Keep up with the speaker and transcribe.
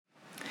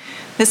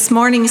This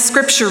morning's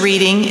scripture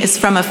reading is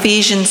from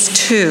Ephesians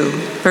 2,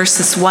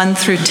 verses 1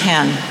 through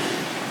 10.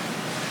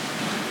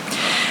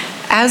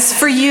 As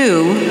for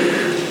you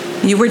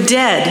were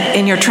dead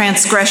in your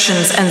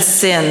transgressions and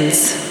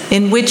sins,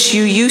 in which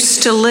you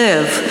used to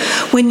live,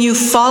 when you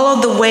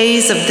followed the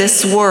ways of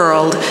this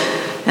world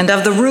and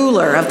of the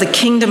ruler of the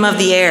kingdom of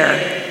the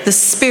air, the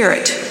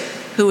Spirit,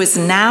 who is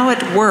now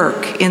at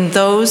work in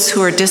those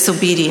who are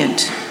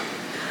disobedient.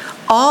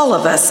 All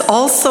of us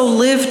also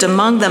lived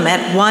among them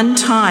at one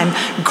time,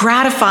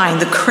 gratifying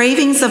the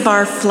cravings of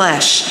our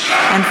flesh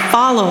and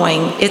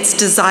following its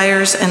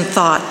desires and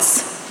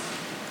thoughts.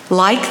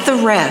 Like the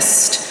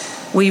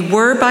rest, we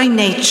were by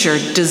nature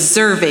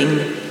deserving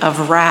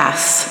of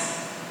wrath.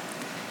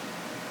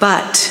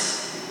 But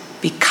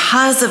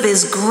because of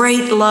his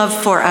great love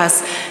for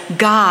us,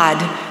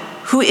 God,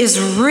 who is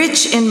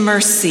rich in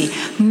mercy,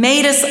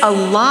 made us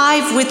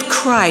alive with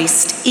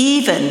Christ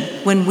even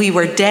when we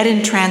were dead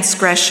in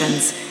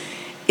transgressions.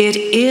 It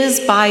is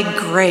by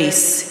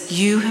grace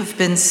you have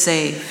been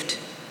saved.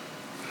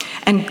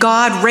 And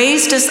God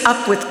raised us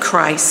up with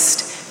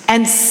Christ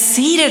and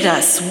seated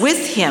us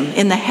with him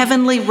in the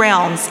heavenly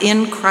realms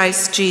in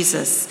Christ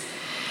Jesus,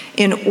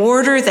 in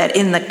order that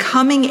in the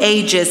coming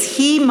ages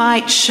he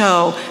might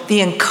show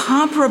the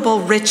incomparable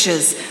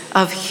riches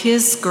of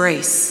his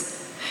grace,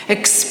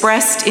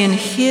 expressed in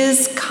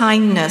his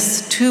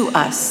kindness to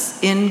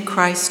us in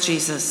Christ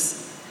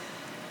Jesus.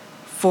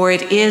 For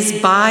it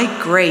is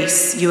by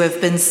grace you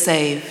have been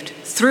saved,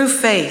 through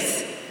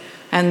faith.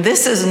 And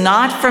this is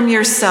not from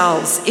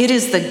yourselves, it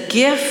is the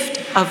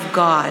gift of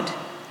God,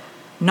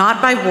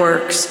 not by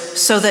works,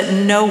 so that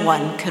no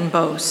one can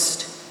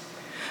boast.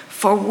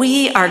 For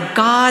we are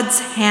God's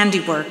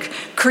handiwork,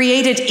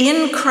 created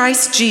in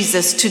Christ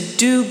Jesus to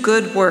do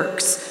good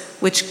works,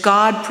 which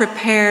God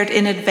prepared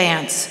in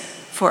advance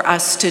for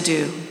us to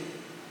do.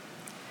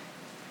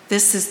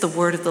 This is the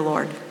word of the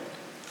Lord.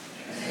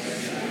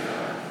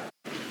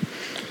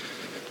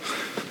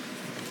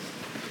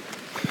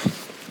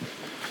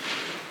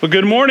 Well,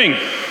 good morning.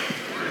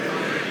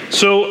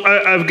 So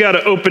I've got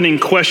an opening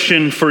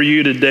question for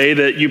you today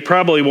that you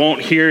probably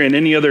won't hear in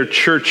any other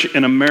church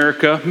in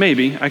America.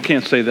 Maybe, I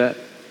can't say that.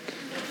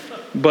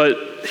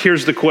 But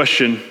here's the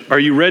question. Are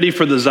you ready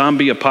for the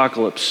zombie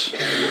apocalypse?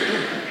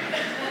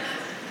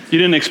 You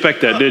didn't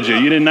expect that, did you?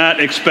 You did not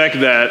expect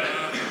that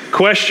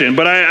question.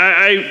 But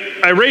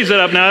I raise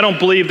it up now. I don't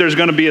believe there's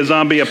going to be a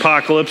zombie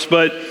apocalypse,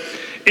 but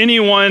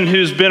anyone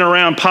who's been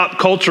around pop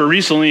culture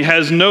recently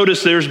has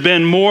noticed there's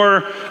been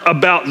more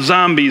about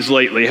zombies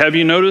lately. Have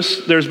you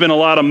noticed? There's been a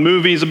lot of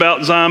movies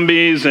about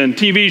zombies and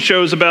TV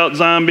shows about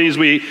zombies.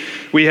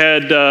 We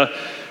had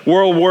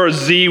World War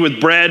Z with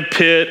Brad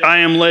Pitt, I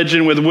Am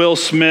Legend with Will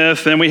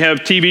Smith, and we have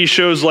TV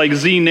shows like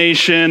Z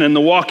Nation and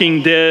The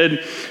Walking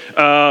Dead.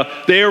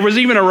 There was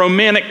even a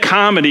romantic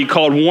comedy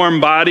called Warm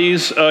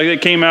Bodies that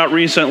came out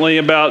recently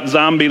about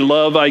zombie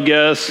love, I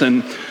guess,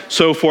 and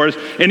so forth.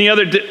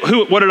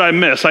 What did I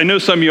miss? I know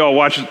some of you all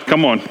watch it.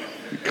 Come on.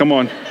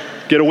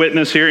 Get a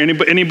witness here.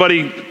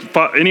 Anybody,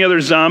 any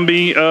other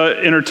zombie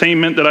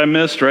entertainment that I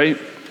missed, right?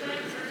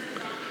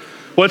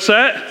 What's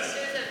that? There's a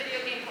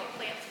video game called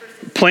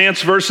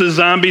Plants vs.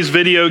 Zombies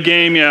video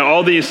game. Yeah,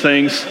 all these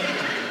things.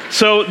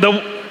 So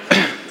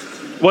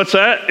what's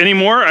that? Any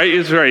more?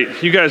 It's right.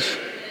 You guys.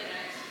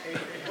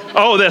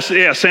 Oh,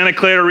 Santa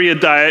Clarita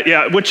Diet.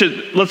 Yeah,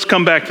 let's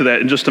come back to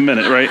that in just a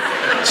minute, right?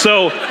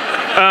 So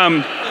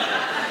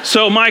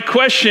my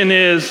question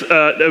is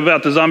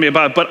about the zombie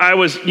but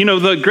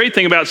the great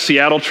thing about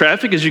Seattle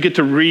traffic is you get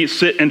to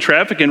sit in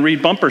traffic and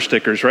read bumper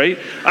stickers, right?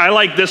 I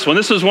like this one.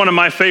 This is one of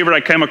my favorite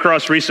I came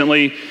across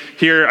recently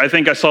here. I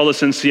think I saw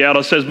this in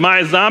Seattle. It says,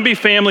 "My zombie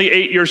family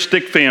ate your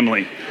stick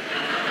family."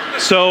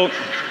 So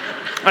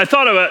I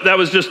thought about that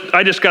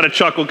I just got a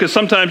chuckle because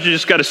sometimes you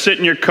just got to sit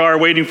in your car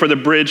waiting for the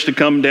bridge to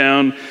come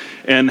down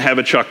and have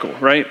a chuckle,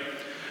 right?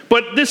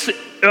 But this,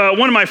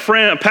 one of my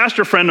a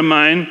pastor friend of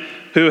mine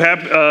who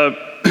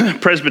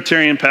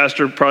Presbyterian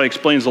pastor, probably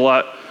explains a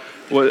lot.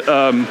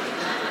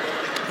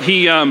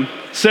 He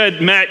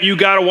said, "Matt, you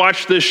got to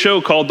watch this show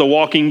called The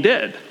Walking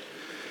Dead."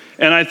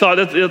 And I thought,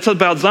 it's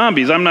about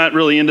zombies. I'm not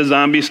really into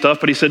zombie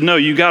stuff, but he said, "No,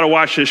 you got to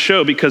watch this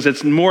show because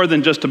it's more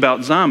than just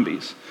about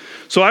zombies."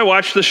 So I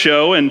watched the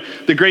show, and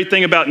the great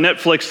thing about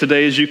Netflix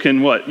today is you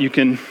can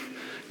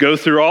go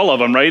through all of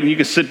them, right? And you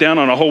can sit down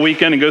on a whole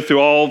weekend and go through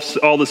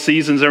all the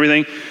seasons,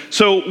 everything.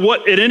 So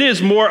it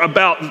is more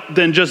about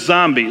than just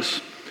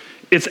zombies.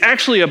 It's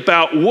actually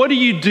about what do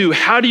you do?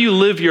 How do you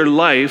live your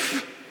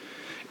life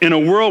in a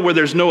world where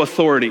there's no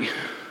authority?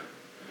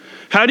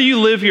 How do you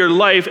live your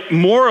life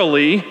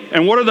morally,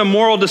 and what are the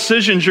moral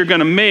decisions you're going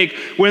to make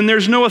when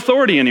there's no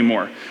authority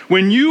anymore?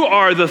 When you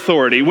are the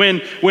authority,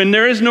 when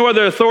there is no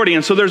other authority.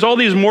 And so there's all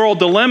these moral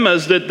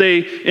dilemmas that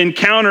they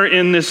encounter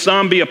in this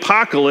zombie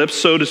apocalypse,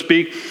 so to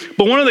speak.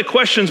 But one of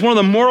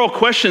the moral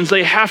questions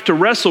they have to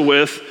wrestle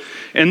with,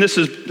 and this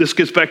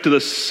gets back to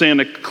the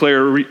Santa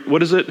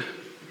Clarita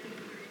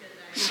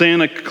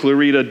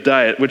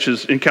Diet, which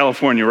is in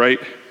California, right?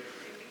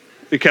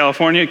 In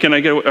California? Can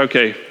I get,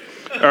 okay.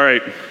 All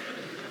right.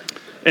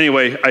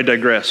 Anyway, I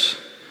digress.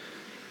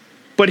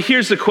 But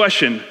here's the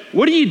question.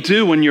 What do you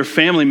do when your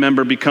family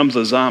member becomes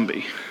a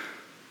zombie?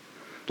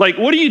 Like,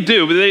 what do you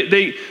do?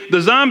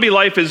 The zombie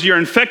life is you're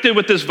infected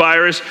with this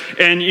virus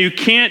and you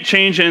can't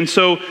change. And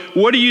so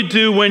what do you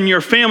do when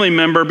your family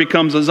member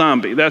becomes a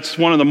zombie? That's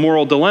one of the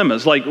moral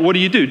dilemmas. Like, what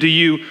do? Do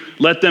you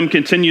let them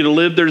continue to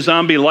live their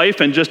zombie life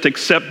and just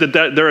accept that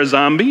they're a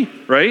zombie,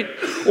 right?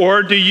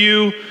 Or do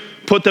you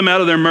put them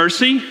out of their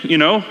mercy? You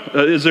know,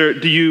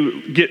 do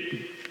you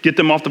get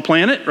them off the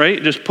planet,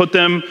 right? Just put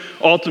them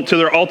to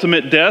their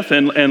ultimate death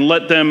and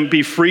let them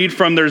be freed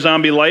from their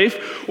zombie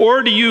life?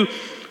 Or do you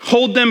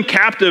hold them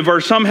captive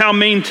or somehow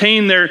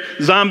maintain their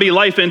zombie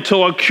life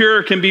until a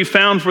cure can be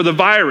found for the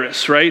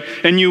virus, right?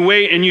 And you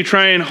wait and you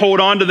try and hold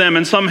on to them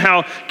and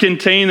somehow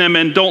contain them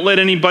and don't let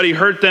anybody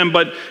hurt them,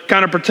 but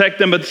kind of protect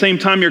them. But at the same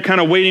time, you're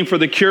kind of waiting for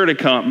the cure to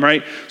come,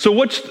 right?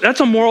 So that's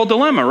a moral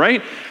dilemma,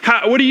 right?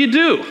 What do you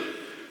do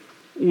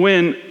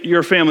when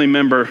your family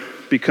member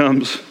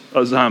becomes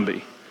a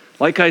zombie?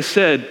 Like I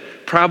said,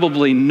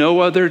 probably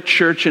no other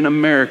church in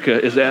America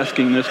is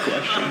asking this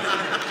question.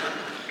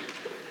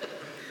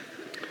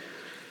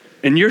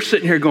 And you're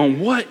sitting here going,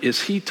 what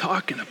is he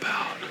talking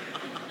about?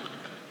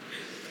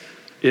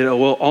 It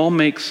will all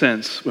make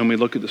sense when we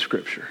look at the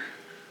scripture.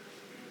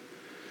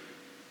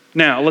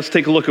 Now, let's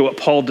take a look at what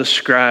Paul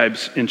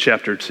describes in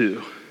chapter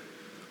 2.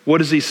 What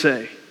does he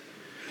say?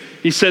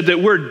 He said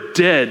that we're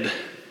dead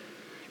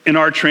in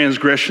our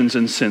transgressions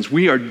and sins.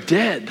 We are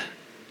dead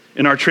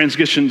in our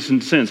transgressions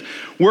and sins.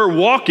 We're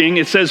walking,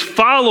 it says,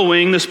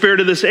 following the spirit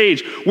of this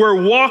age.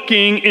 We're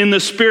walking in the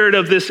spirit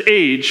of this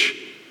age.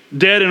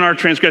 Dead in our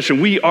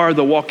transgression. We are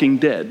the walking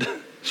dead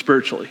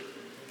spiritually.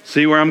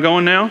 See where I'm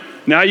going now?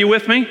 Now you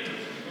with me?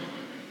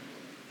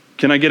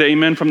 Can I get an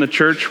amen from the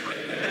church?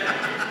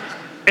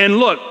 And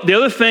look, the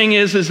other thing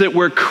is that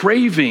we're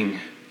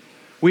craving.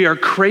 We are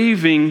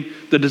craving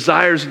the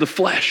desires of the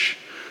flesh.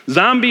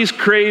 Zombies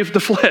crave the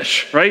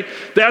flesh, right?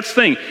 That's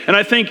the thing. And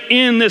I think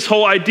in this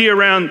whole idea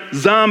around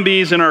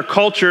zombies in our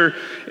culture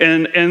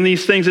and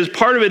these things, is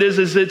part of it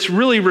is it's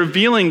really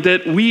revealing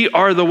that we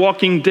are the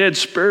walking dead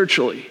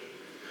spiritually.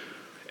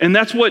 And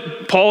that's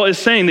what Paul is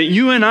saying, that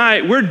you and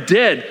I, we're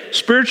dead,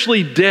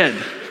 spiritually dead.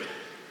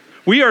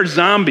 We are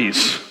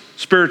zombies,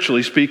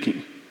 spiritually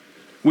speaking.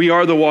 We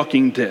are the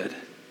walking dead.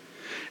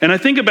 And I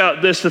think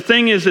about this, the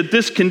thing is that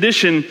this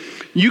condition,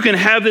 you can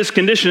have this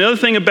condition. The other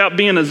thing about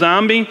being a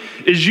zombie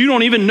is you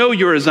don't even know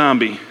you're a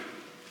zombie.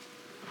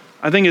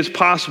 I think it's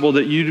possible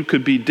that you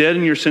could be dead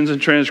in your sins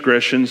and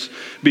transgressions,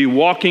 be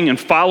walking and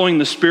following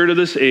the spirit of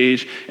this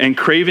age and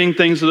craving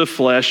things of the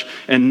flesh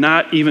and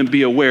not even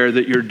be aware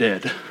that you're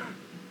dead.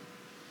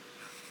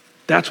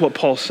 That's what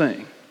Paul's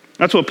saying.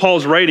 That's what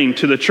Paul's writing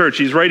to the church.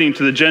 He's writing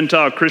to the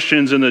Gentile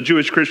Christians and the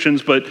Jewish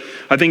Christians, but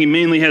I think he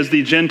mainly has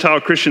the Gentile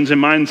Christians in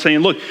mind, saying,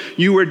 look,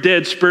 you were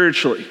dead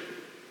spiritually.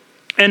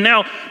 And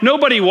now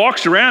nobody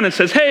walks around and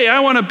says, hey,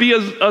 I want to be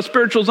a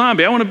spiritual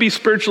zombie. I want to be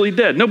spiritually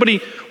dead.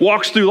 Nobody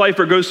walks through life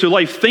or goes through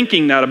life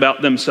thinking that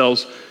about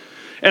themselves.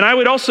 And I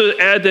would also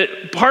add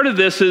that part of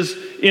this is,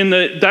 in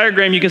the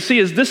diagram you can see,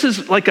 is this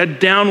is like a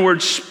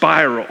downward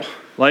spiral.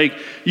 Like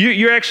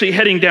you're actually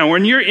heading down.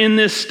 When you're in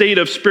this state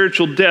of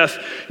spiritual death,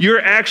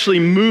 you're actually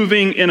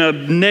moving in a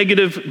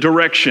negative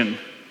direction.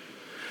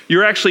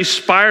 You're actually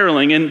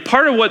spiraling. And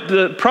part of what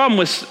the problem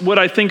with what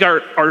I think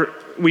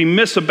we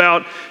miss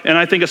about, and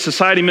I think a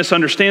society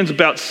misunderstands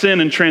about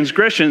sin and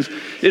transgressions,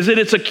 is that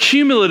it's a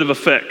cumulative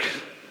effect.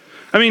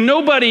 I mean,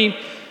 nobody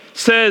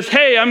says,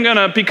 hey, I'm going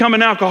to become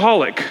an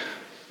alcoholic.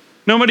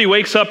 Nobody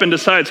wakes up and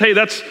decides, hey,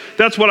 that's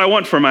what I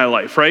want for my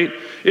life, right?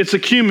 It's a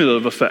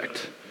cumulative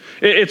effect.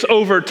 It's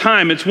over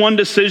time. It's one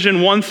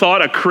decision, one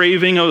thought, a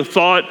craving, a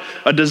thought,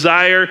 a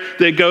desire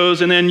that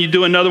goes, and then you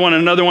do another one,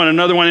 and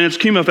it's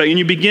cumulative. And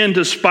you begin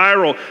to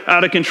spiral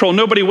out of control.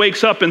 Nobody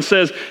wakes up and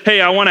says,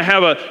 hey, I want to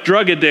have a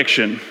drug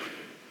addiction.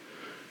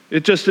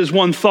 It just is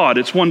one thought.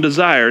 It's one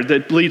desire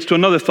that leads to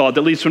another thought,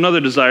 that leads to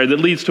another desire, that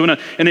leads to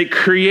another. And it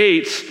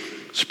creates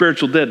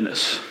spiritual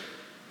deadness.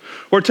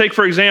 Or take,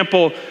 for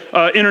example,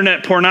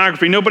 internet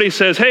pornography. Nobody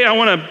says, hey, I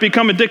want to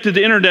become addicted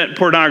to internet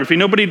pornography.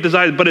 Nobody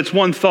desires, but it's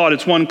one thought,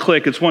 it's one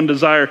click, it's one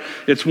desire,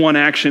 it's one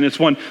action, it's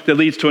one that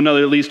leads to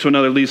another, leads to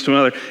another, leads to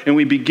another. And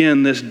we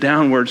begin this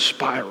downward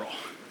spiral.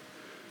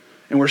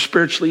 And we're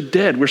spiritually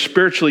dead. We're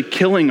spiritually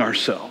killing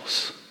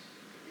ourselves.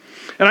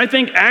 And I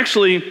think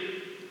actually,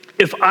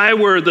 if I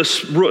were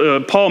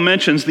Paul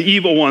mentions the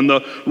evil one,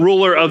 the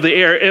ruler of the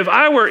air, if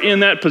I were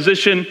in that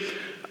position,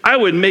 I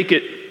would make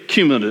it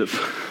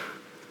cumulative.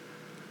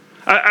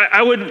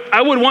 I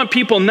would want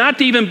people not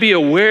to even be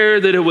aware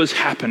that it was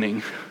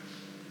happening,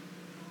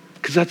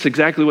 because that's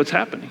exactly what's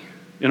happening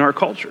in our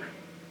culture.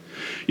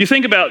 You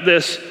think about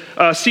this,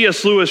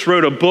 C.S. Lewis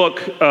wrote a book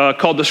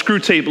called The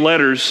Screwtape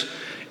Letters,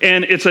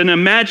 and it's an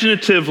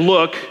imaginative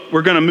look.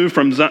 We're going to move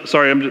from,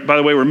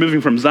 we're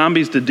moving from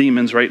zombies to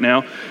demons right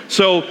now,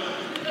 so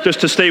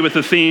just to stay with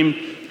the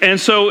theme. And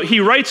so he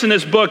writes in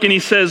this book and he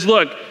says,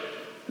 look,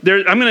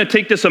 I'm going to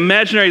take this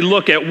imaginary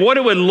look at what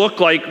it would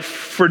look like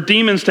for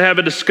demons to have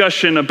a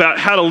discussion about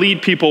how to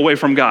lead people away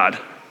from God.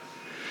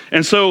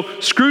 And so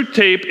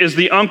Screwtape is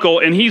the uncle,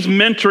 and he's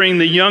mentoring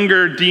the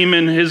younger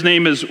demon. His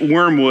name is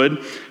Wormwood,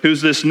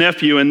 who's this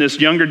nephew and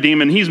this younger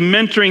demon. He's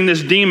mentoring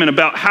this demon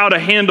about how to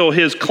handle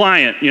his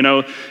client,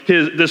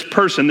 this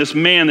person, this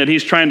man that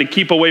he's trying to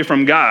keep away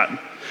from God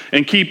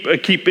and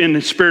keep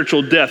in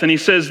spiritual death. And he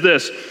says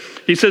this.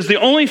 He says, the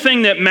only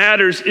thing that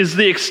matters is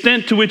the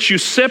extent to which you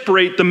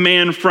separate the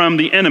man from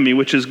the enemy,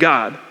 which is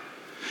God.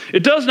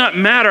 It does not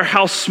matter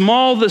how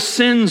small the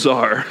sins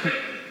are,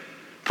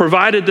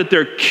 provided that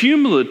their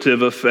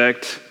cumulative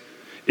effect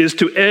is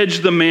to edge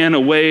the man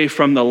away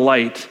from the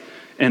light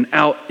and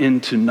out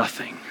into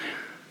nothing.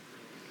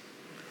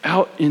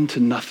 Out into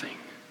nothing.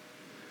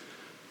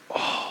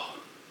 Oh,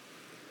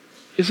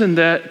 isn't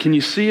that, can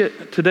you see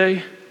it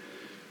today?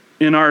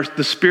 In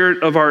the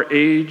spirit of our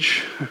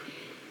age,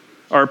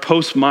 our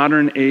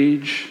postmodern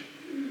age,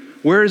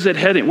 where is it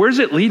heading? Where is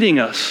it leading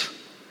us?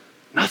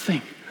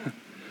 Nothing.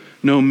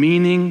 No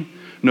meaning,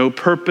 no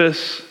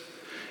purpose.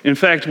 In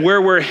fact,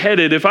 where we're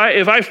headed, if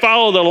I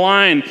follow the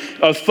line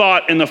of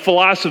thought and the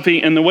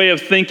philosophy and the way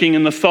of thinking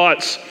and the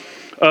thoughts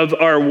of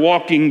our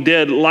walking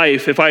dead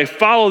life, if I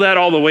follow that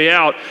all the way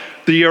out,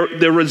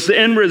 the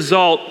end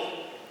result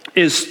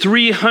is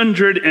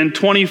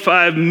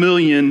 325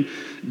 million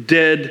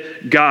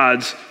dead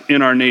gods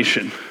in our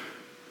nation.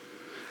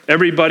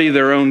 Everybody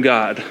their own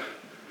God,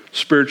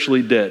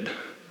 spiritually dead.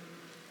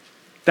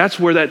 That's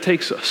where that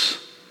takes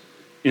us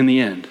in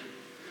the end.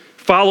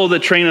 Follow the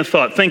train of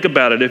thought. Think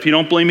about it. If you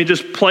don't believe me,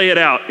 just play it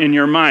out in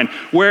your mind.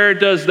 Where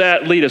does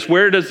that lead us?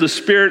 Where does the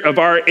spirit of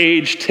our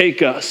age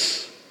take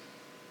us?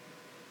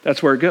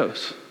 That's where it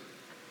goes.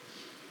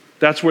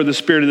 That's where the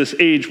spirit of this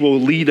age will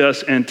lead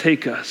us and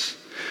take us.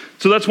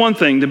 So that's one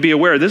thing to be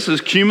aware. This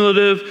is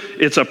cumulative.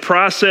 It's a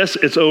process.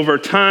 It's over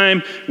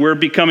time. We're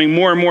becoming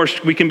more and more,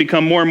 we can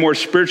become more and more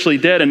spiritually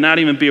dead and not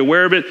even be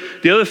aware of it.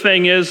 The other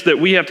thing is that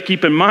we have to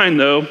keep in mind,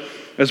 though,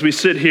 as we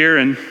sit here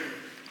and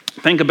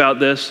think about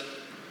this,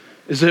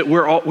 is that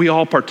we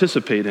all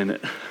participate in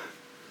it.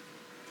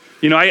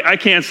 I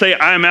can't say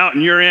I'm out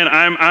and you're in.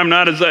 I'm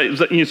not as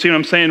you see what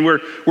I'm saying?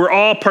 We're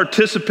all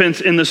participants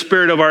in the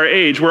spirit of our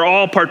age. We're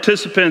all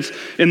participants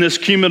in this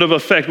cumulative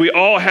effect. We've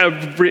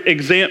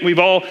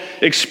all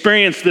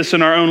experienced this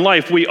in our own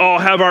life. We all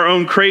have our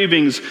own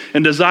cravings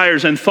and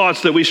desires and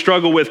thoughts that we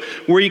struggle with,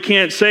 where you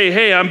can't say,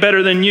 hey, I'm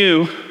better than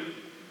you.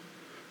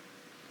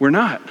 We're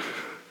not.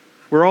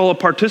 We're all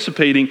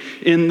participating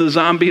in the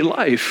zombie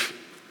life.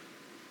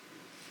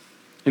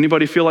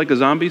 Anybody feel like a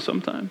zombie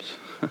sometimes?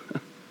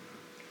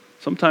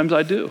 Sometimes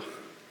I do.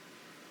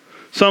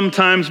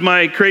 Sometimes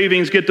my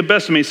cravings get the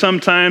best of me.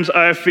 Sometimes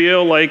I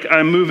feel like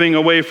I'm moving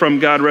away from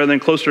God rather than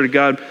closer to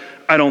God.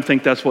 I don't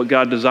think that's what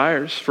God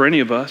desires for any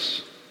of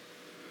us.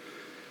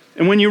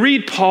 And when you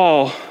read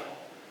Paul,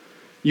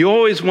 you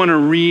always want to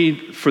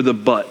read for the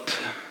but.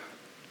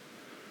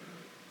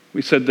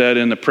 We said that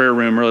in the prayer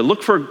room earlier.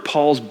 Look for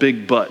Paul's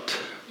big but.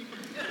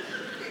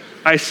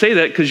 I say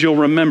that because you'll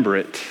remember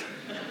it.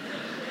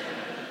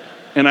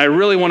 And I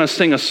really want to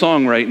sing a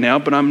song right now,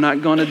 but I'm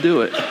not going to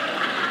do it.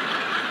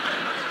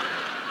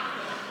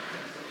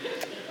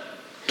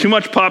 Too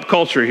much pop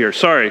culture here,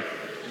 sorry.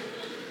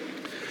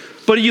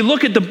 But you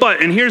look at the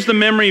but, and here's the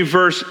memory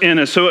verse in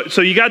it.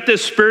 So you got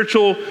this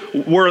spiritual,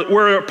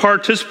 we're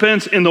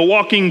participants in the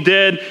walking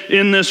dead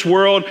in this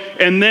world,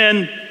 and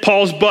then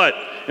Paul's but.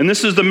 And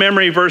this is the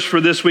memory verse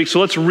for this week. So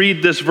let's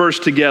read this verse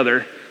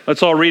together.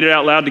 Let's all read it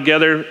out loud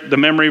together. The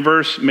memory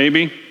verse,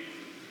 maybe?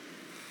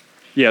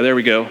 Yeah, there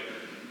we go.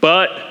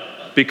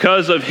 But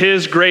because of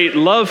his great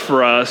love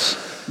for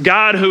us,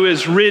 God, who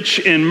is rich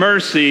in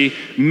mercy,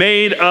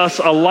 made us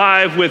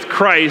alive with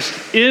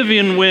Christ,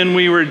 even when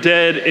we were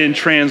dead in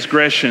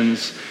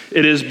transgressions.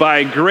 It is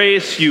by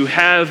grace you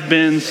have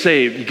been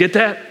saved. You get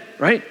that?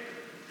 Right?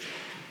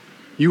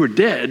 You were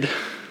dead,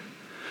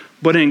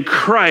 but in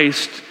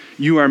Christ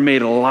you are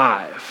made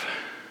alive.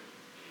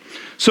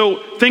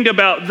 So think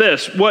about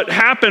this. What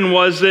happened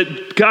was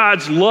that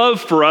God's love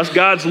for us,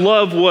 God's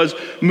love was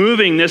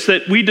moving this,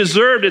 that we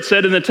deserved, it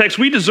said in the text,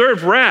 we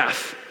deserve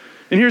wrath.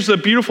 And here's the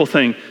beautiful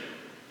thing.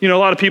 A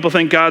lot of people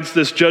think God's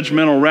this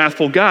judgmental,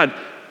 wrathful God.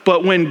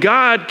 But when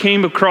God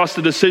came across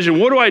the decision,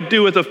 what do I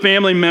do with a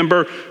family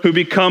member who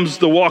becomes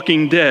the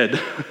walking dead,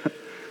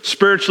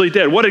 spiritually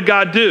dead? What did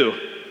God do?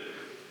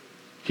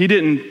 He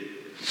didn't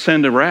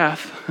send a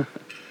wrath.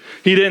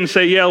 He didn't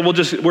say, yeah,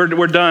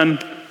 we're done.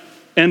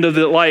 End of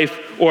the life.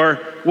 Or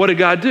what did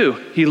God do?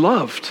 He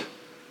loved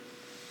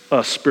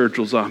us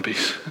spiritual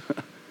zombies.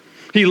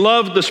 He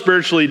loved the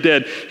spiritually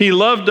dead. He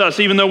loved us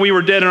even though we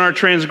were dead in our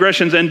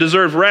transgressions and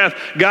deserved wrath.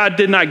 God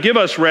did not give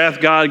us wrath.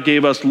 God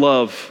gave us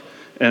love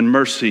and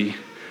mercy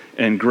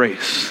and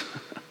grace.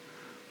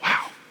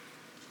 Wow.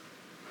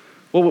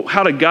 Well,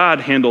 how did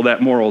God handle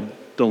that moral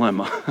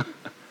dilemma?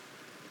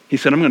 He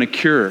said, I'm going to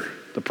cure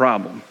the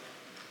problem.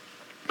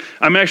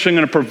 I'm actually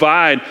going to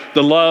provide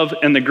the love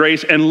and the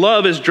grace. And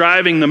love is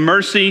driving the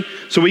mercy.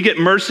 So we get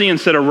mercy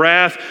instead of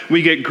wrath.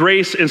 We get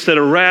grace instead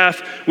of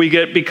wrath. We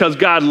get because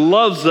God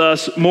loves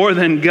us more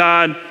than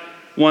God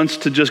wants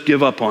to just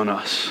give up on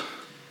us.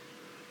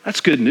 That's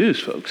good news,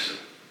 folks.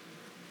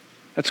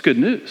 That's good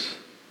news.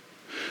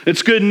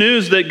 It's good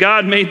news that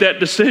God made that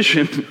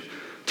decision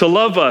to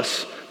love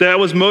us. That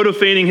was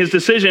motivating his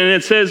decision. And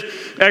it says,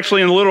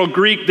 actually in the little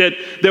Greek, that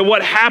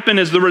what happened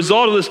as the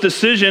result of this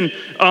decision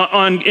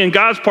in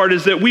God's part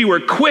is that we were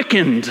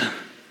quickened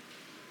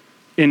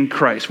in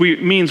Christ.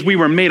 Means we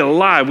were made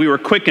alive. We were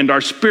quickened.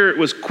 Our spirit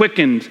was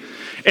quickened.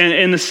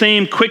 And the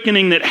same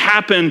quickening that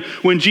happened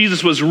when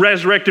Jesus was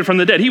resurrected from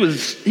the dead. He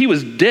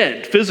was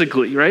dead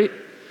physically, right?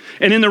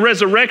 And in the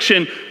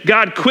resurrection,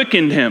 God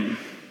quickened him,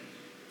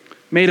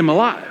 made him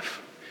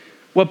alive.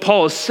 What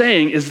Paul is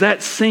saying is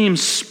that same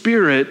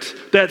spirit,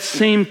 that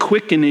same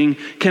quickening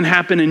can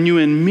happen in you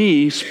and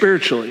me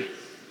spiritually.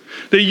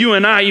 That you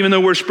and I, even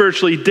though we're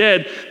spiritually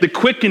dead, the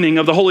quickening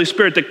of the Holy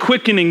Spirit, the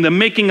quickening, the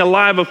making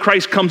alive of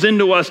Christ comes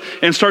into us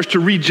and starts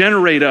to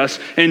regenerate us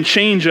and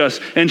change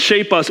us and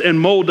shape us and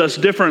mold us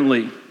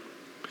differently.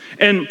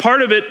 And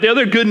part of it, the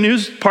other good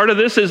news part of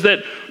this is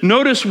that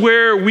notice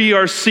where we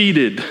are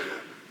seated.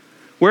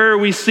 Where are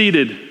we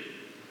seated?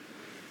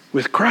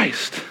 With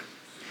Christ.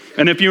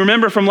 And if you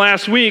remember from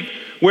last week,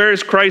 where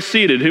is Christ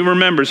seated? Who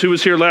remembers? Who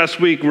was here last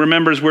week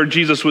remembers where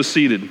Jesus was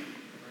seated?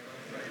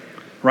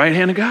 Right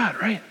hand of God,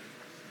 right?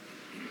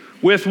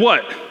 With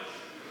what?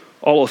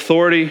 All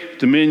authority,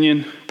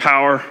 dominion,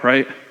 power,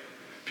 right?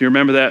 If you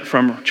remember that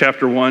from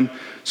chapter 1.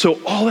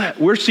 So all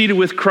that, we're seated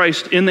with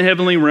Christ in the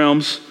heavenly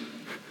realms,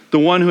 the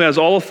one who has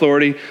all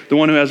authority, the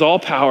one who has all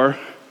power,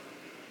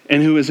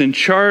 and who is in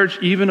charge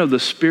even of the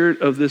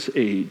spirit of this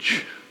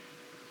age.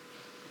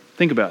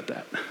 Think about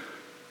that.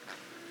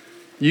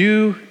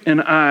 You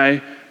and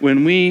I,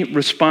 when we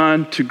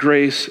respond to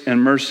grace and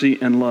mercy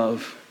and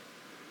love,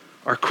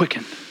 are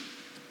quickened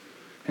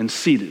and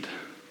seated.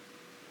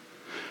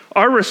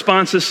 Our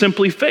response is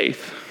simply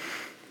faith.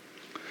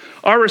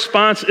 Our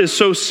response is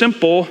so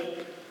simple,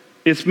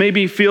 it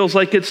maybe feels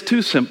like it's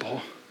too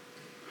simple.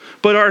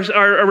 But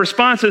our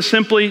response is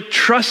simply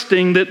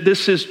trusting that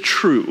this is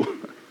true.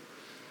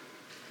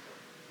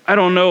 I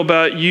don't know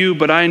about you,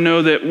 but I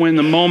know that when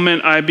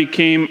I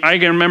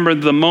can remember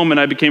the moment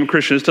I became a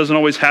Christian. This doesn't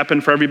always happen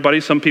for everybody.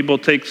 Some people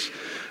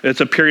it's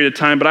a period of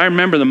time, but I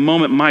remember the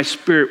moment my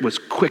spirit was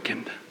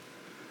quickened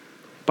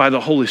by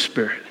the Holy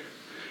Spirit.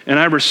 And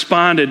I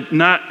responded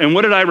and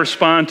what did I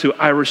respond to?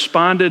 I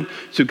responded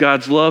to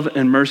God's love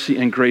and mercy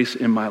and grace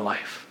in my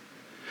life.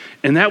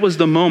 And that was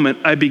the moment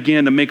I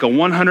began to make a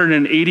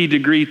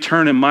 180-degree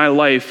turn in my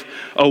life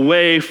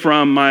away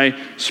from my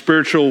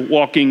spiritual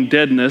walking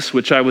deadness,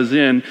 which I was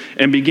in,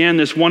 and began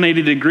this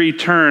 180-degree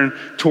turn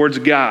towards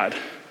God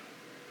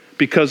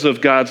because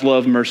of God's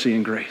love, mercy,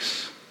 and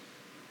grace.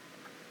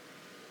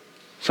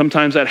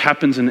 Sometimes that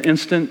happens in an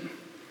instant.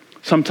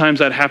 Sometimes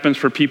that happens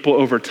for people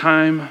over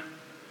time.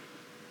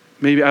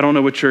 Maybe I don't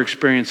know what your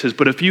experience is,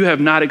 but if you have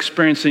not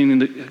experienced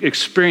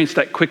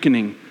that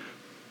quickening,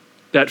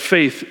 that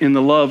faith in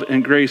the love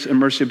and grace and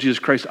mercy of Jesus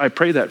Christ, I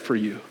pray that for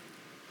you.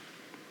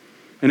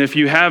 And if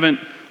you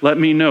haven't, let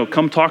me know.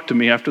 Come talk to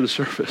me after the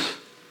service.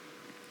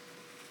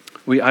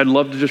 I'd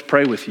love to just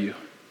pray with you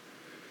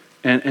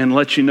and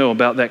let you know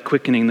about that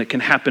quickening that can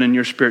happen in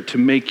your spirit to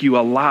make you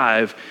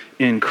alive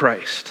in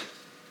Christ.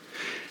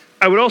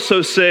 I would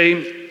also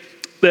say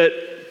that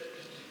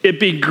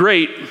it'd be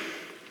great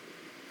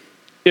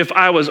if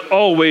I was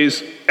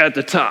always at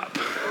the top.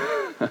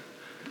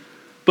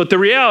 But the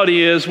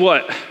reality is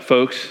what,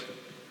 folks?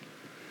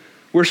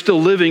 We're still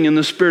living in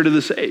the spirit of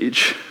this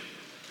age.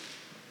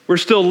 We're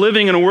still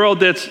living in a world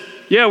that's,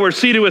 we're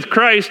seated with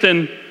Christ,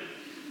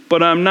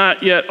 but I'm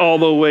not yet all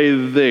the way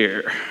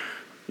there.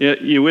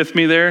 You with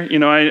me there? You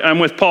know, I'm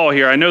with Paul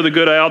here. I know the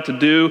good I ought to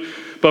do,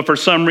 but for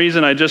some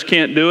reason I just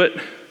can't do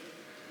it.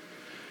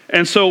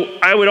 And so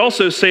I would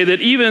also say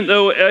that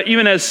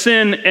even as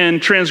sin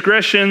and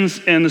transgressions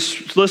and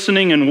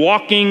listening and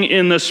walking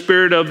in the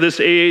spirit of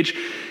this age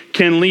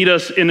can lead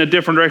us in a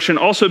different direction,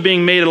 also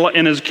being made alive,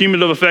 and as a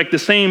cumulative effect, the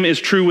same is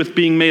true with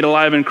being made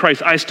alive in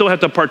Christ. I still have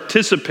to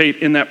participate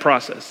in that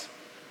process.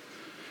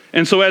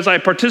 And so as I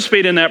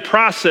participate in that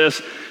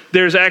process,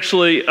 there's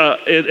actually,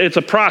 it's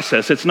a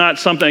process. It's not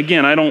something,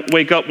 again, I don't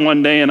wake up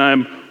one day and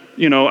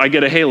I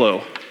get a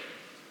halo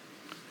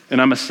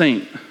and I'm a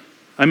saint.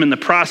 I'm in the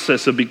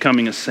process of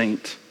becoming a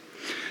saint.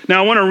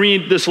 Now I want to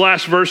read this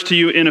last verse to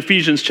you in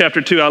Ephesians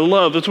chapter 2.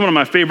 It's one of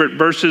my favorite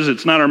verses.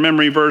 It's not our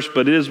memory verse,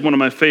 but it is one of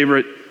my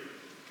favorite.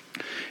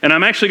 And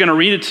I'm actually going to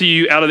read it to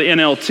you out of the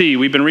NLT.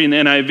 We've been reading the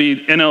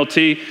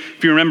NLT.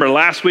 If you remember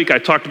last week, I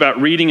talked about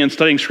reading and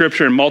studying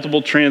scripture in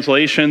multiple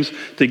translations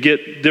to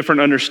get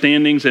different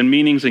understandings and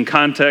meanings and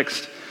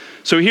context.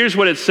 So here's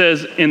what it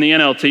says in the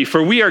NLT.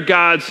 For we are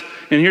God's,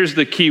 and here's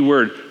the key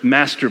word,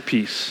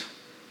 masterpiece.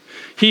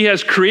 He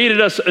has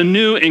created us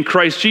anew in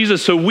Christ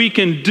Jesus so we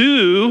can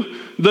do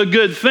the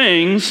good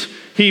things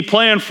he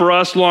planned for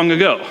us long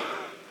ago.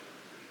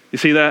 You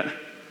see that?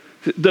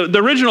 The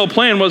original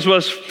plan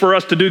was for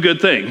us to do good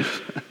things,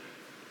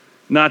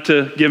 not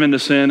to give in to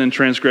sin and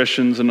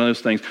transgressions and those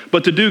things,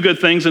 but to do good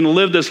things and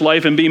live this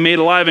life and be made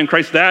alive in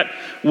Christ. That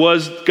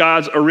was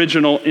God's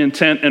original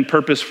intent and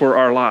purpose for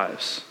our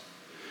lives.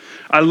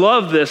 I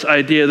love this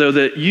idea, though,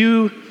 that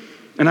you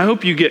And I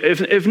hope you get,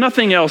 if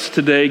nothing else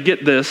today,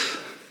 get this.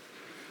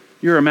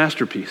 You're a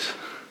masterpiece.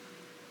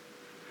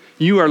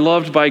 You are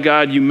loved by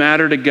God. You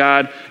matter to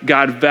God.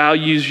 God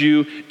values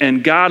you.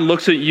 And God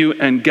looks at you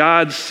and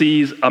God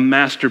sees a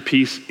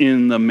masterpiece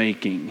in the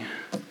making.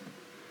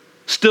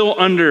 Still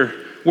under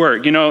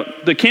work. You know,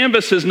 the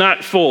canvas is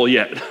not full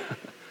yet.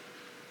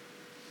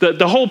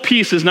 The whole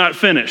piece is not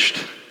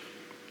finished.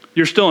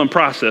 You're still in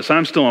process.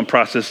 I'm still in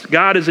process.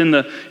 God is in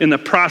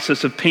the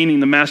process of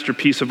painting the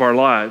masterpiece of our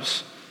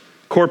lives,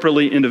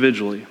 corporately,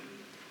 individually.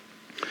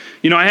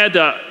 You know, I had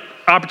the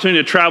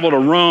opportunity to travel to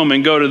Rome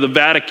and go to the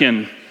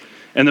Vatican.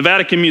 And the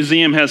Vatican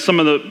Museum has one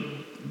of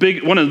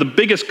the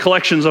biggest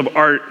collections of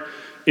art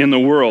in the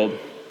world.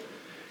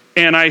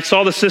 And I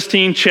saw the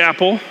Sistine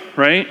Chapel,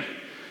 right?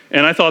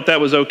 And I thought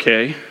that was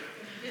okay.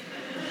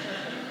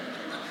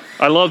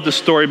 I love the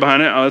story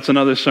behind it. Oh, that's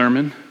another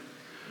sermon.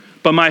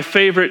 But my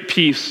favorite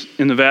piece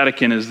in the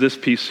Vatican is this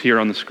piece here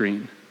on the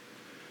screen.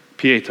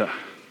 Pietà,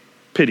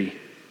 pity.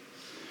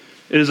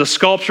 It is a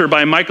sculpture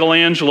by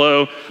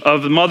Michelangelo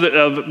of the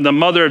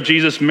mother of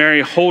Jesus,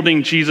 Mary,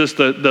 holding Jesus,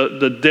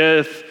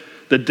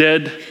 the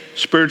dead,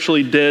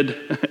 spiritually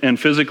dead and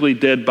physically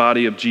dead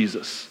body of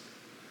Jesus.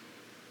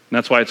 And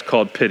that's why it's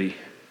called Pity.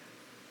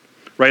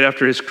 Right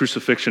after his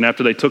crucifixion,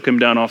 after they took him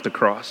down off the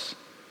cross.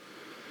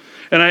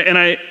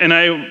 I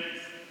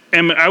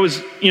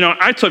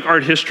took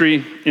art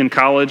history in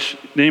college.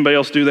 Did anybody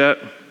else do that?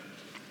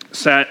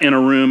 Sat in a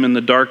room, in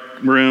the dark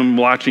room,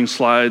 watching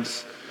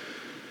slides.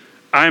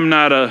 I'm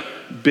not a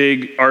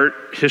big art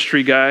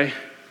history guy,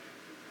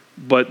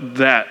 but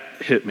that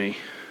hit me.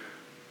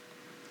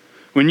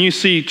 When you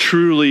see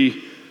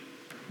truly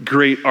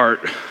great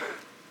art,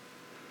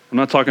 I'm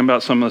not talking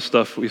about some of the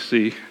stuff we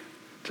see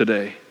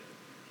today,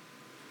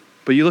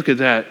 but you look at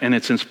that and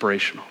it's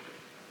inspirational.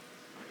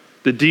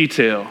 The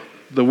detail,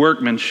 the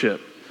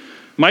workmanship.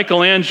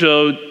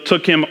 Michelangelo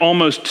took him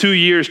almost 2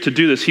 years to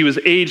do this. He was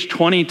age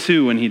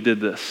 22 when he did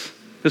this.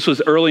 This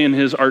was early in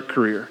his art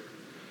career.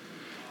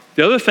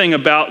 The other thing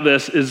about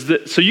this is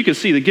that, so you can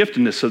see the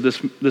giftedness of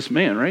this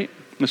man, right?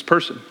 This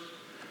person.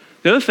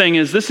 The other thing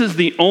is this is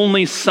the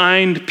only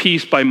signed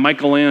piece by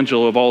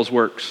Michelangelo of all his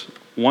works.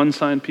 One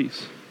signed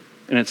piece.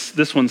 And it's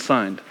this one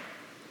signed.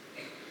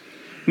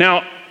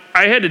 Now,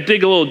 I had to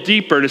dig a little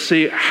deeper to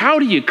see, how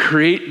do you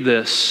create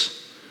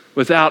this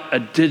without a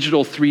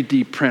digital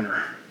 3D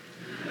printer?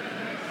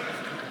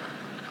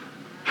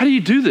 How do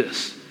you do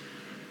this?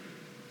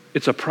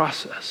 It's a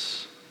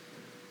process.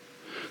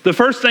 The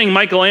first thing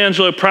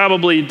Michelangelo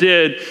probably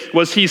did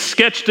was he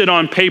sketched it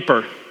on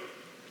paper.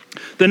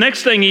 The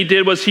next thing he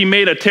did was he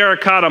made a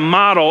terracotta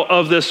model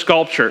of this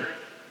sculpture.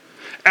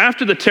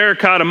 After the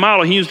terracotta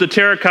model, he used the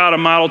terracotta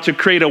model to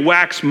create a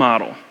wax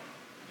model.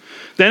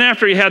 Then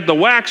after he had the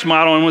wax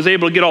model and was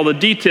able to get all the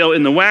detail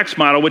in the wax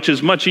model, which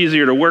is much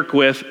easier to work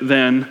with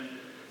than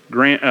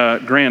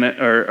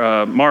granite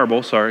or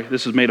marble,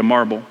 this is made of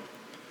marble.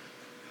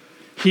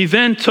 He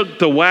then took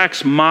the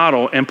wax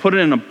model and put it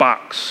in a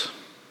box.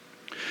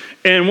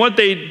 And what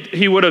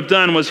he would have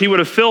done was he would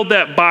have filled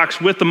that box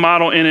with the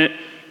model in it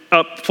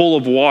up full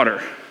of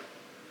water,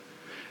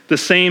 the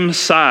same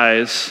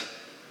size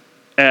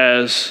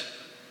as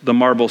the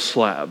marble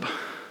slab.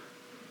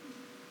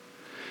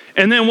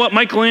 And then what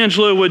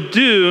Michelangelo would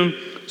do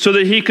so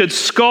that he could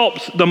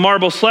sculpt the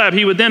marble slab,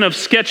 he would then have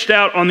sketched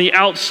out on the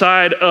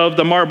outside of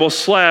the marble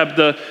slab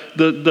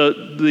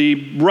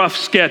the rough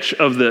sketch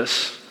of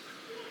this.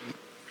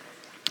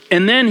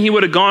 And then he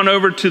would have gone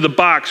over to the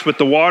box with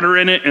the water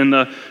in it and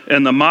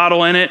the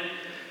model in it,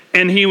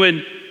 and he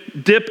would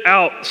dip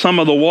out some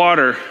of the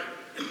water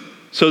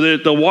so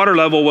that the water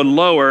level would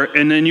lower,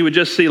 and then you would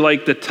just see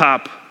like the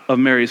top of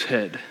Mary's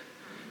head.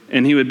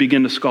 And he would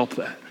begin to sculpt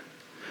that.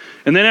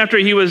 And then after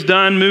he was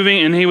done moving,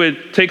 and he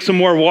would take some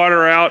more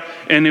water out,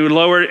 and he would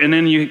lower it, and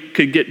then you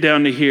could get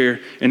down to here,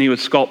 and he would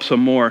sculpt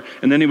some more.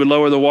 And then he would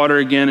lower the water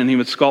again, and he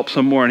would sculpt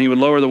some more. And he would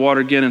lower the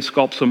water again and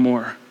sculpt some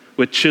more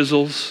with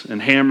chisels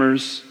and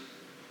hammers.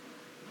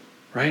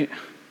 Right?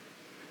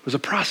 It was a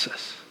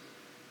process.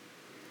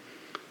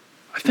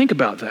 I think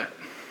about that.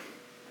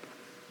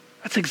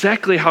 That's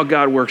exactly how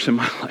God works in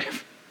my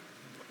life.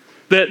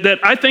 That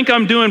I think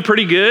I'm doing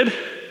pretty good,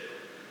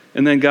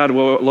 and then God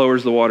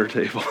lowers the water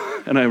table,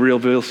 and I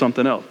reveal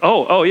something else.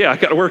 Oh yeah, I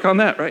got to work on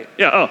that, right?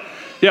 Yeah,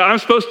 I'm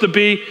supposed to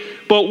be,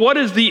 but what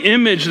is the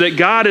image that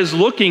God is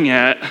looking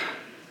at,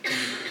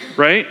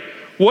 right?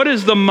 What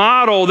is the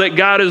model that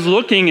God is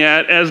looking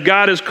at as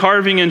God is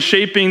carving and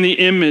shaping the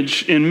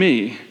image in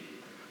me?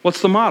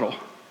 What's the model?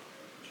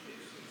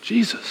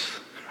 Jesus,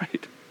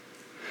 right?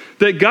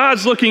 That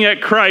God's looking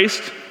at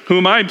Christ,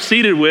 whom I'm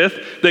seated with,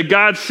 that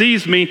God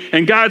sees me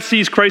and God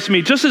sees Christ in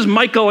me. Just as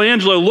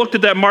Michelangelo looked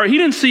at that marble, he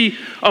didn't see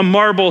a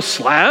marble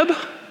slab.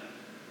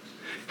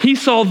 He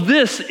saw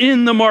this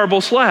in the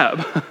marble slab.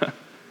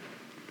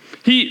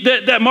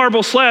 That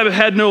marble slab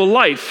had no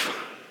life.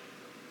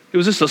 It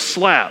was just a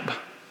slab.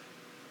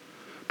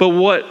 But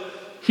what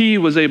he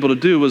was able to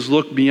do was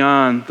look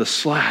beyond the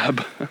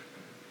slab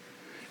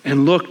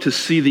and look to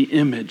see the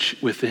image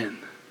within.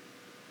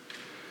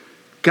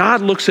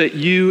 God looks at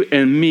you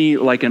and me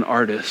like an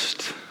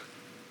artist.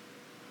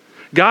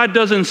 God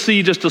doesn't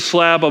see just a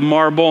slab of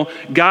marble.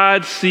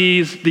 God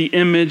sees the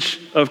image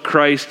of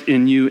Christ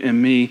in you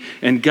and me.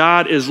 And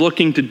God is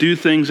looking to do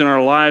things in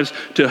our lives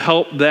to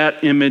help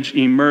that image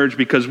emerge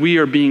because we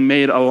are being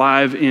made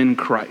alive in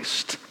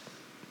Christ.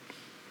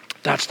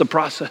 That's the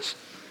process.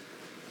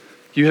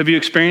 Have you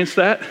experienced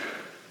that?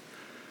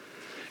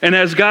 And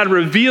as God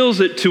reveals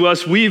it to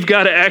us, we've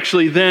got to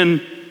actually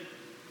then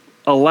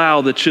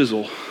allow the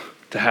chisel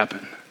to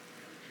happen.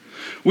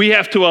 We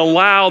have to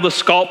allow the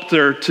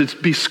sculptor to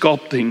be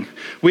sculpting.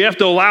 We have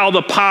to allow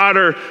the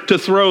potter to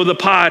throw the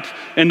pot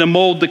and to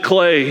mold the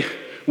clay.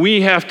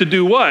 We have to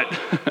do what?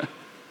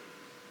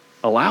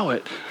 Allow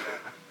it.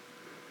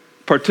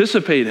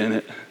 Participate in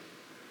it.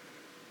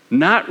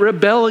 Not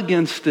rebel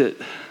against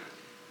it.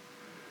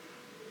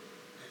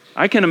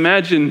 I can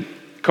imagine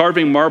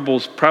carving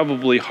marble's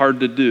probably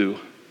hard to do.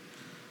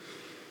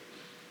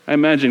 I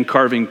imagine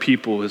carving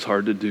people is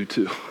hard to do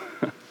too,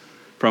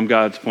 from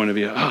God's point of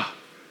view.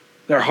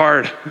 They're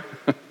hard.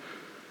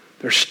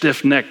 They're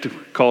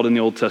stiff-necked, called in the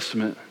Old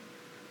Testament.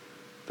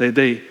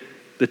 The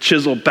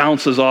chisel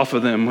bounces off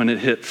of them when it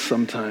hits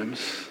sometimes.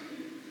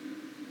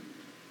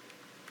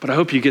 But I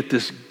hope you get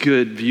this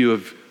good view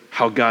of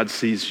how God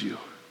sees you.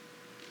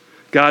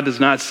 God does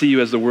not see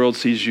you as the world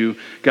sees you.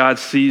 God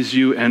sees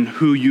you and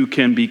who you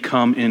can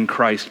become in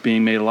Christ,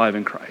 being made alive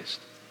in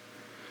Christ.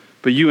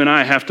 But you and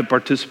I have to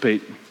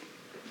participate.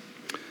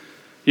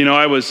 You know,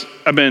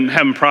 I've been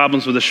having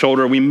problems with the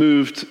shoulder. We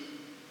moved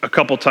a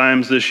couple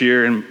times this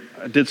year and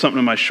I did something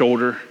to my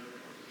shoulder.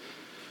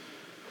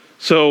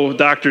 So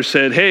doctor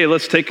said, hey,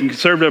 let's take a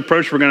conservative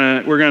approach. We're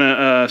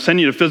gonna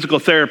send you to physical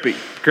therapy.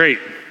 Great,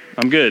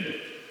 I'm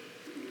good.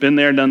 Been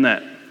there, done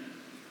that.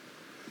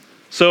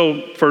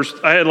 So first,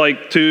 I had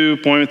like 3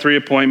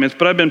 appointments,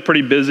 but I've been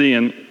pretty busy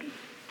and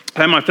I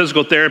had my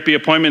physical therapy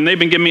appointment and they've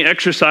been giving me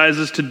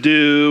exercises to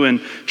do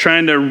and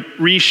trying to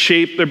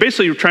reshape. They're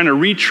basically trying to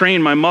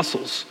retrain my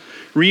muscles,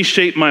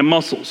 reshape my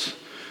muscles.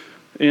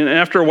 And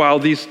after a while,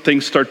 these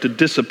things start to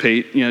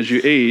dissipate, as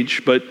you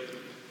age.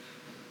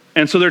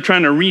 And so they're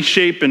trying to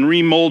reshape and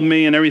remold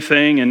me and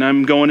everything. And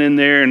I'm going in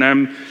there and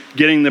I'm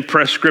getting the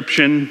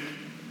prescription.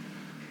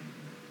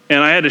 And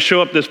I had to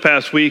show up this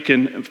past week,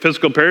 and a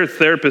physical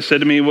therapist said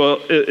to me, well,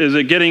 is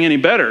it getting any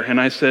better? And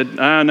I said,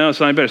 no, it's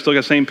not any better. Still got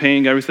the same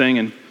pain, everything.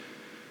 And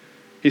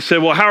he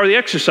said, well, how are the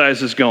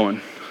exercises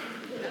going?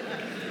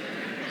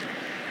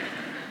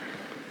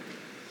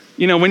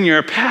 When you're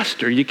a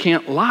pastor, you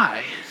can't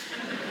lie.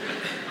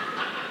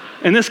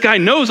 And this guy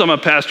knows I'm a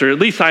pastor, at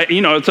least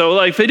so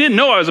like if they didn't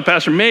know I was a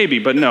pastor, maybe,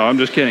 but no, I'm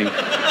just kidding.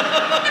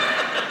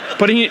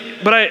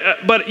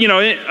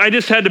 I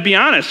just had to be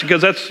honest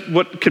because that's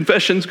what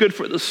confession's good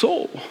for the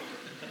soul.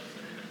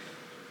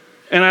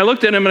 And I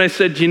looked at him and I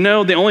said,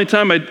 the only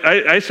time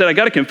I said, I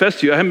got to confess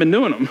to you, I haven't been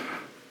doing them.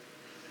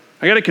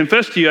 I got to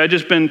confess to you, I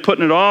just been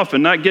putting it off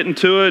and not getting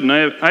to it. And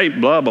I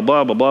blah, blah,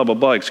 blah, blah, blah, blah,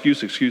 blah,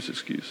 excuse. And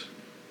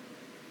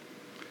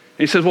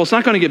he says, well, it's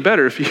not going to get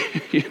better if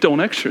you don't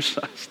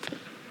exercise.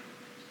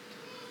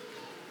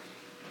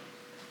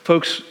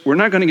 Folks, we're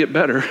not going to get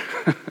better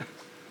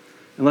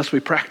unless we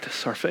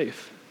practice our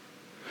faith.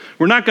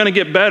 We're not going to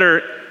get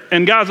better,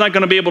 and God's not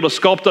going to be able to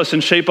sculpt us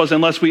and shape us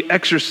unless we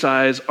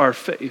exercise our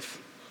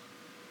faith.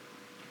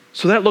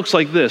 So that looks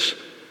like this.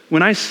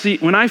 When I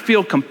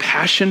feel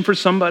compassion for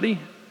somebody,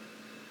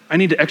 I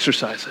need to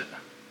exercise it.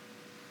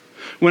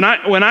 When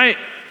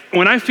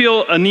I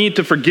feel a need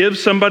to forgive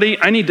somebody,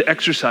 I need to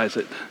exercise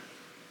it.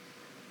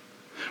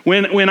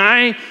 When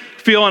I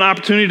feel an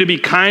opportunity to be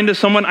kind to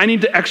someone, I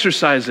need to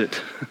exercise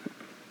it.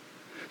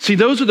 See,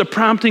 those are the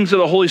promptings of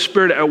the Holy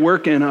Spirit at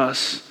work in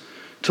us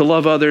to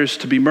love others,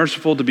 to be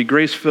merciful, to be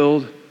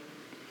grace-filled.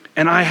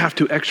 And I have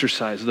to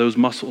exercise those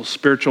muscles,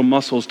 spiritual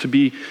muscles, to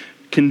be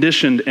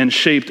conditioned and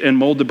shaped and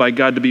molded by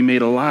God to be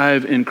made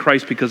alive in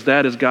Christ, because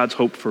that is God's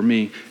hope for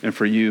me and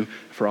for you,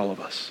 for all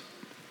of us.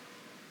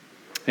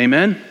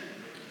 Amen?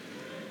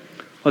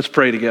 Let's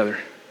pray together.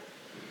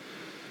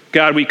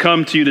 God, we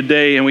come to you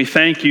today and we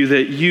thank you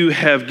that you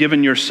have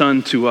given your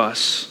Son to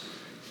us.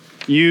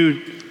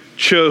 You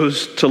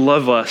chose to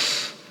love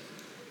us,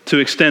 to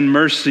extend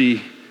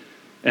mercy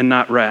and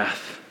not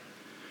wrath.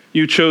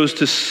 You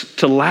chose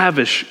to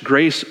lavish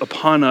grace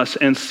upon us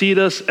and seat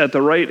us at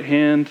the right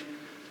hand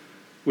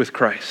with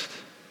Christ.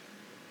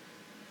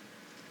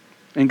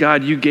 And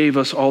God, you gave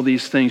us all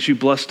these things. You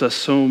blessed us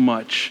so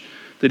much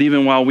that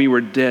even while we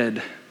were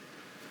dead,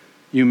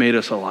 you made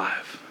us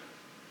alive.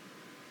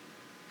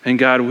 And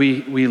God,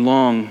 we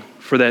long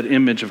for that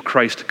image of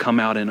Christ to come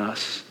out in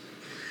us,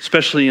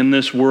 especially in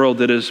this world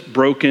that is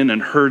broken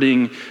and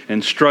hurting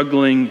and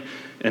struggling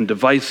and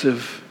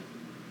divisive.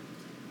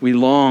 We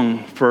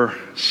long for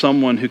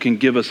someone who can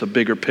give us a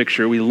bigger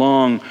picture. We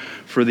long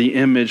for the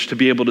image to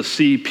be able to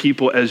see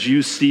people as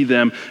you see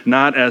them,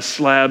 not as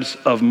slabs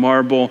of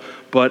marble,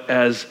 but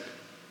as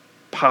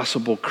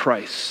possible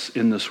Christs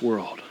in this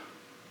world.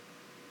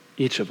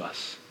 Each of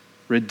us,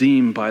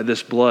 redeemed by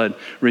this blood,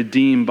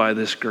 redeemed by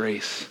this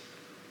grace.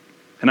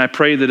 And I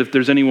pray that if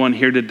there's anyone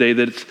here today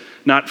that's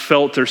not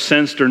felt or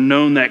sensed or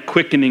known that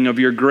quickening of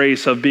your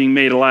grace of being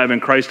made alive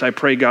in Christ, I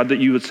pray, God, that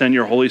you would send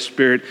your Holy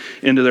Spirit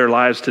into their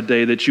lives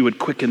today, that you would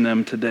quicken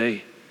them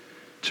today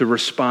to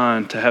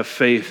respond, to have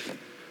faith,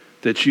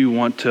 that you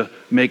want to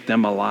make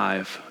them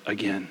alive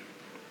again.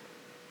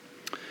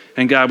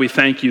 And God, we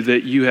thank you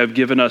that you have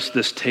given us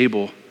this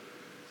table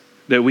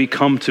that we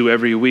come to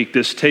every week,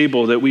 this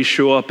table that we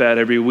show up at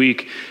every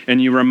week,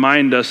 and you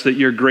remind us that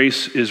your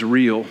grace is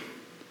real.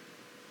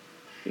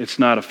 It's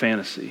not a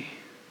fantasy.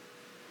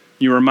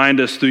 You remind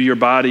us through your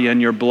body and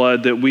your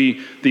blood that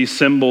these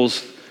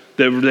symbols,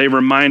 that they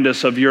remind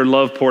us of your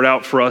love poured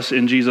out for us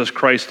in Jesus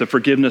Christ, the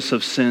forgiveness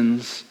of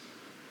sins,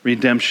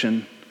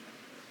 redemption,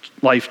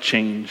 life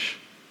change,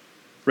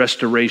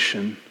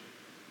 restoration,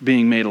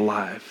 being made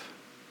alive.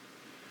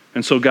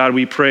 And so, God,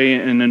 we pray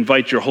and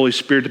invite your Holy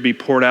Spirit to be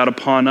poured out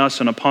upon us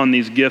and upon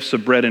these gifts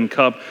of bread and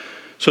cup,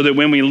 so that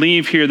when we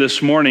leave here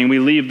this morning, we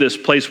leave this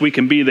place, we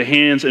can be the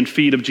hands and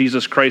feet of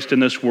Jesus Christ in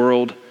this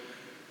world,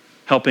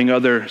 helping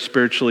other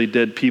spiritually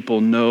dead people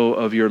know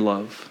of your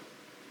love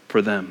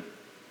for them.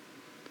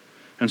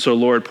 And so,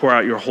 Lord, pour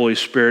out your Holy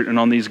Spirit and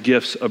on these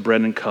gifts of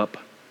bread and cup.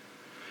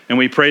 And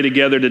we pray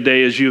together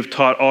today as you've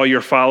taught all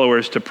your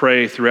followers to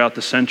pray throughout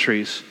the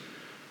centuries.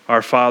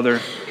 Our Father,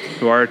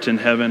 who art in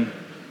heaven,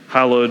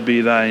 hallowed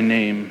be thy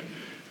name.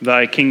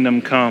 Thy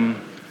kingdom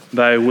come,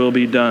 thy will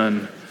be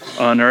done,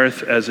 on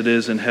earth as it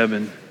is in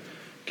heaven.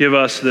 Give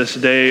us this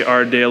day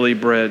our daily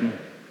bread,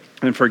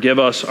 and forgive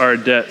us our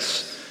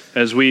debts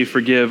as we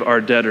forgive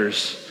our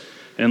debtors.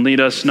 And lead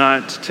us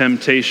not to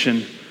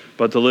temptation,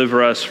 but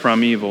deliver us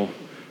from evil.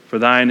 For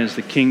thine is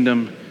the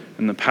kingdom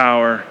and the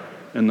power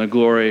and the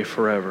glory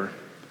forever.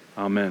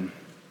 Amen.